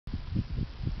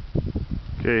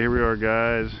Okay, here we are,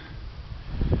 guys.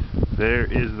 There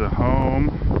is the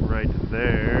home right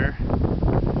there.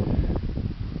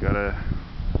 Got a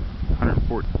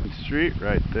 114th Street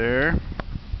right there.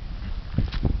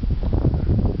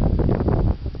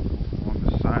 Along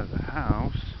the side of the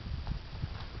house.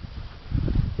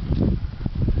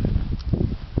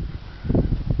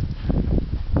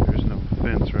 There's no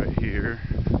fence right here.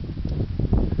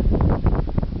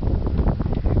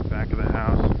 Back of the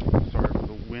house. Sorry for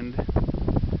the wind.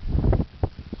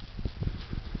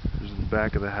 There's the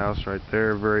back of the house right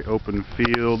there. Very open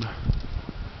field.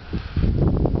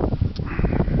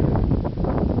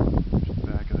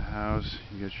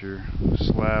 You got your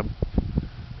slab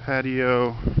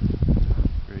patio,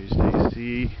 raised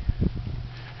AC.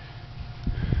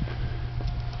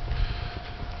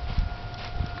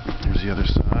 Here's the other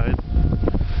side.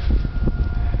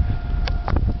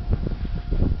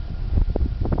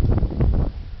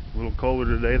 A little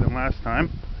colder today than last time.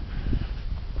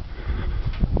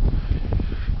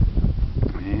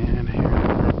 And here,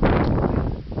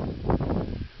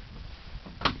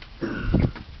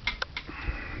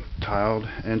 tiled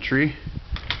entry.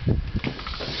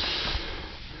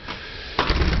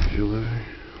 Your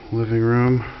living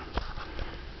room.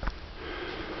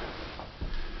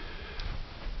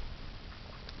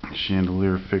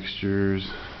 Chandelier fixtures.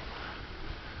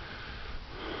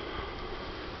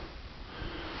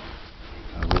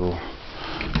 A little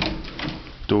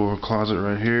door closet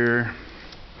right here.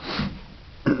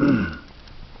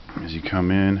 As you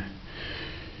come in,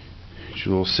 your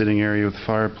little sitting area with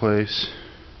fireplace.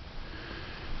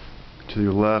 To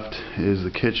your left is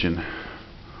the kitchen.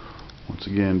 Once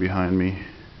again, behind me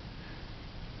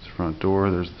is the front door.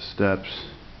 There's the steps.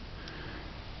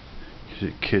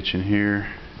 Kitchen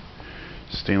here.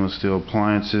 Stainless steel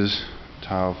appliances,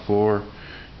 tile floor,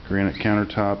 granite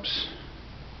countertops,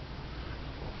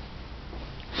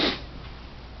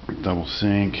 double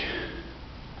sink,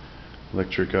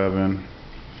 electric oven,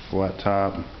 flat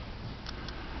top.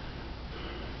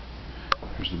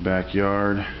 There's the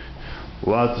backyard.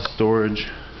 Lots of storage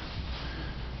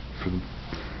for the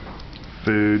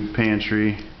food,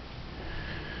 pantry.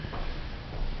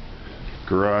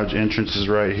 Garage entrance is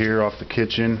right here off the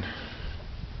kitchen.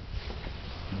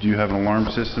 You do have an alarm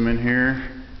system in here.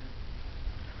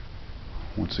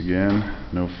 Once again,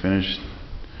 no finish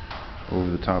over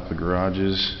the top of the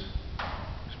garages.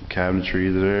 Some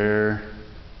cabinetry there.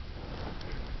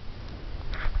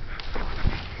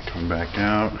 Come back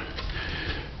out.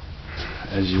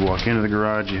 As you walk into the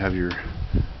garage, you have your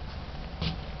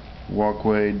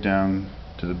walkway down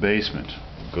to the basement.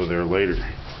 We'll go there later.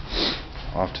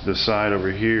 Off to the side over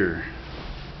here,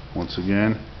 once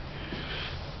again,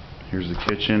 here's the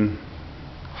kitchen.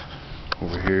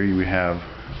 Over here we have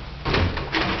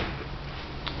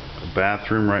a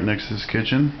bathroom right next to this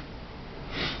kitchen.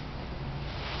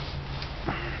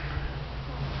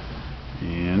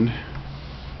 And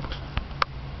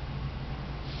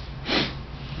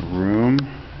a room,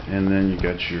 and then you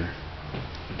got your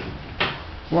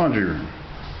laundry room.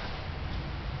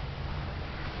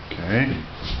 Okay.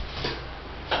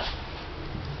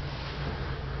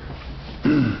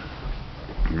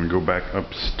 I'm going to go back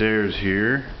upstairs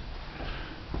here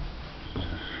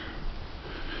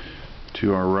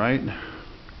to our right.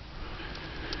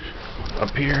 Up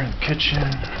here in the kitchen.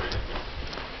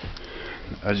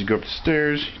 As you go up the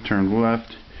stairs, you turn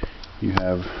left. You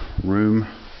have room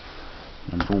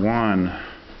number 1.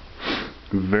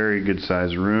 Very good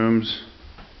sized rooms.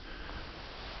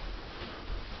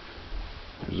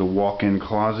 There's a walk-in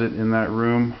closet in that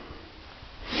room.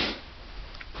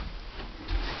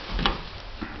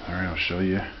 Alright, I'll show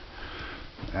you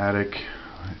the attic.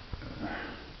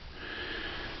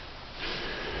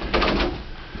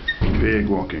 Big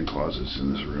walk-in closets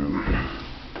in this room.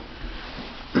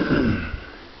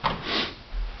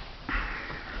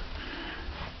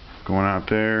 Going out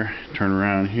there, turn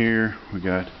around here, we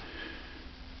got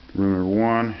room number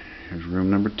 1. Here's room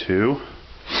number 2.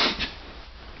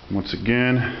 Once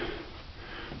again,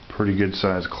 pretty good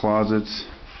sized closets.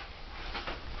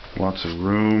 Lots of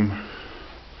room.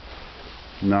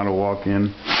 Not a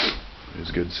walk-in.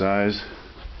 It's good size.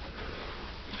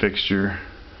 Fixture,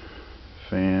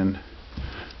 fan,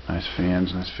 nice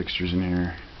fans, nice fixtures in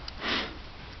here.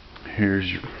 Here's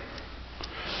your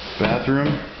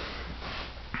bathroom.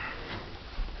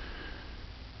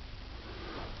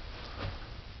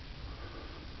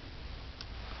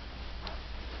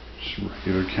 Just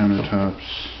regular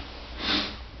countertops.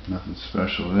 Nothing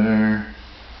special there.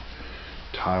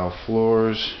 Tile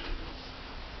floors.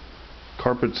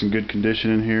 Carpet's in good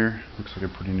condition in here. Looks like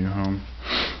a pretty new home.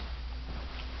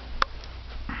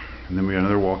 And then we got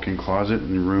another walk-in closet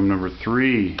in room number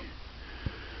 3.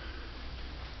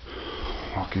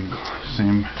 Walk-in closet,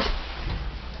 same,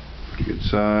 pretty good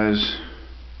size.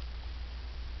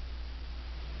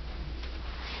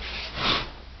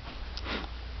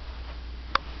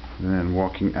 And then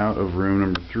walking out of room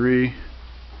number 3,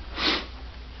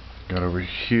 got over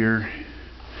here,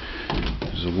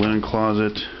 there's a linen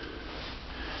closet,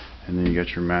 and then you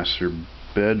got your master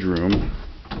bedroom,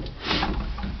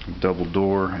 double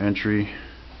door entry.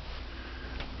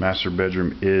 Master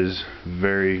bedroom is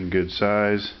very good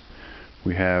size.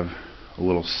 We have a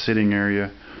little sitting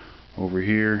area over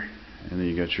here, and then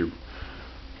you got your,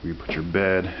 where you put your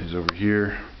bed is over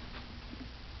here.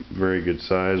 Very good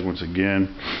size. Once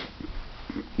again,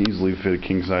 easily fit a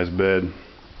king size bed.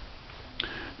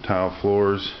 Tile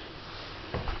floors,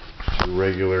 just a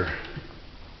regular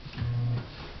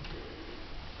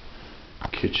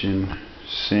kitchen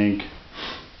sink.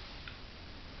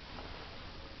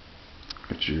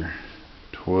 Got your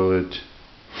toilet,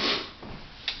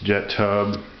 jet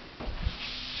tub,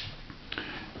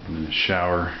 and then a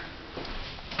shower.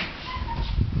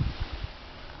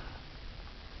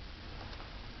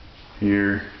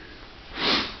 Here,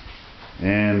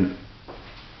 and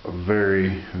a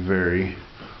very, very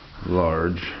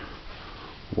large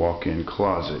walk-in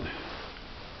closet.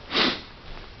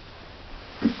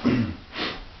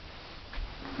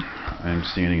 I'm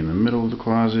standing in the middle of the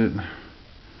closet.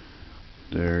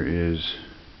 There is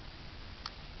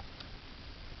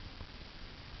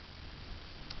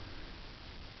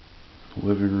the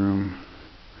living room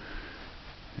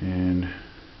and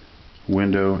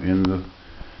window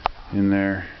in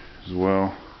there as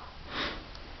well.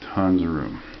 Tons of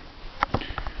room.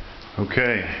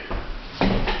 Okay,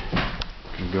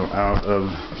 gonna go out of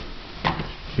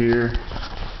here,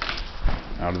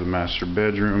 out of the master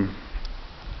bedroom.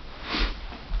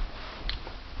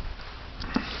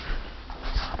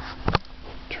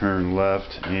 Turn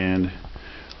left and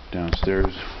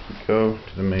downstairs we go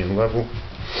to the main level.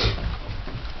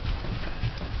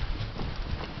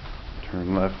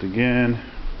 Turn left again,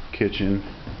 kitchen,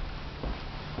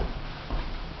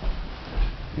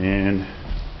 and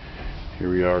here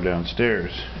we are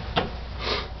downstairs.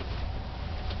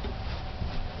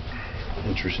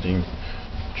 Interesting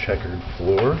checkered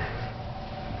floor.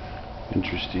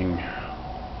 Interesting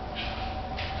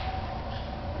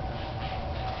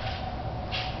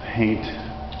paint.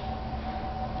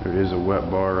 There is a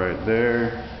wet bar right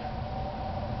there.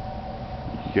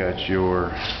 You got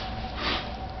your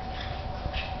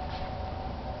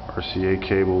RCA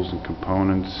cables and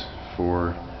components for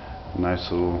a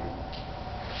nice little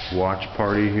watch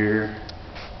party here.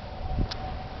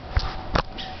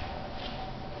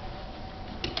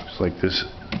 Looks like this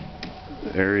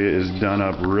area is done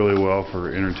up really well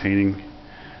for entertaining.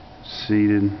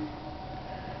 Seated.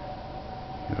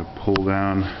 Got a pull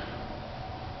down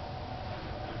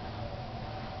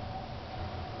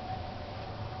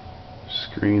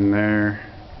screen there.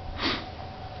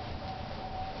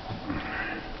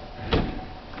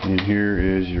 And here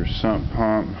is your sump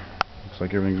pump. Looks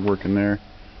like everything's working there.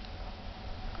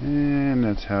 And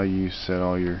that's how you set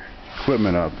all your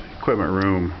equipment up. Equipment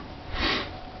room.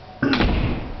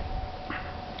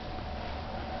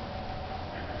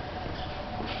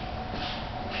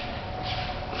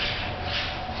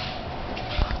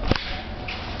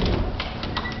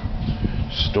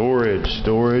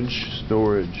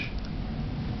 Storage.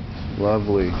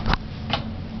 Lovely.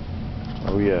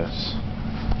 Oh yes.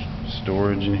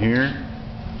 Storage in here.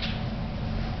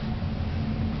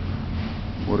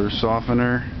 Water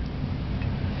softener.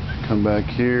 Come back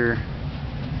here.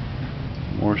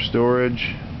 More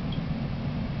storage.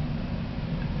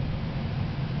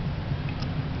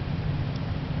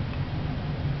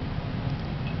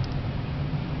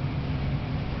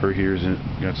 Over here's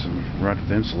got some rut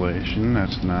with insulation.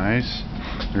 That's nice.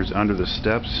 There's under the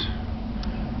steps.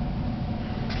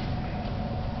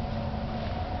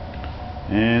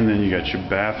 And then you got your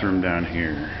bathroom down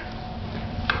here.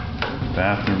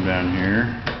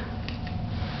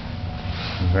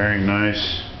 Very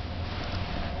nice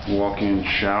walk-in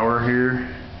shower here.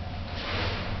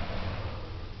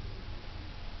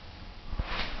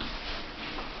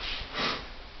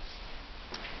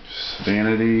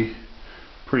 Vanity.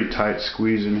 Pretty tight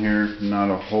squeeze in here. Not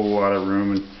a whole lot of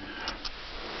room.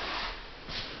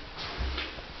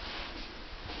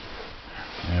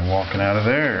 And walking out of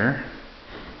there,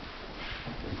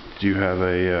 you have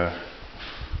a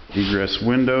egress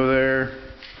window there.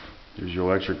 There's your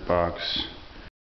electric box.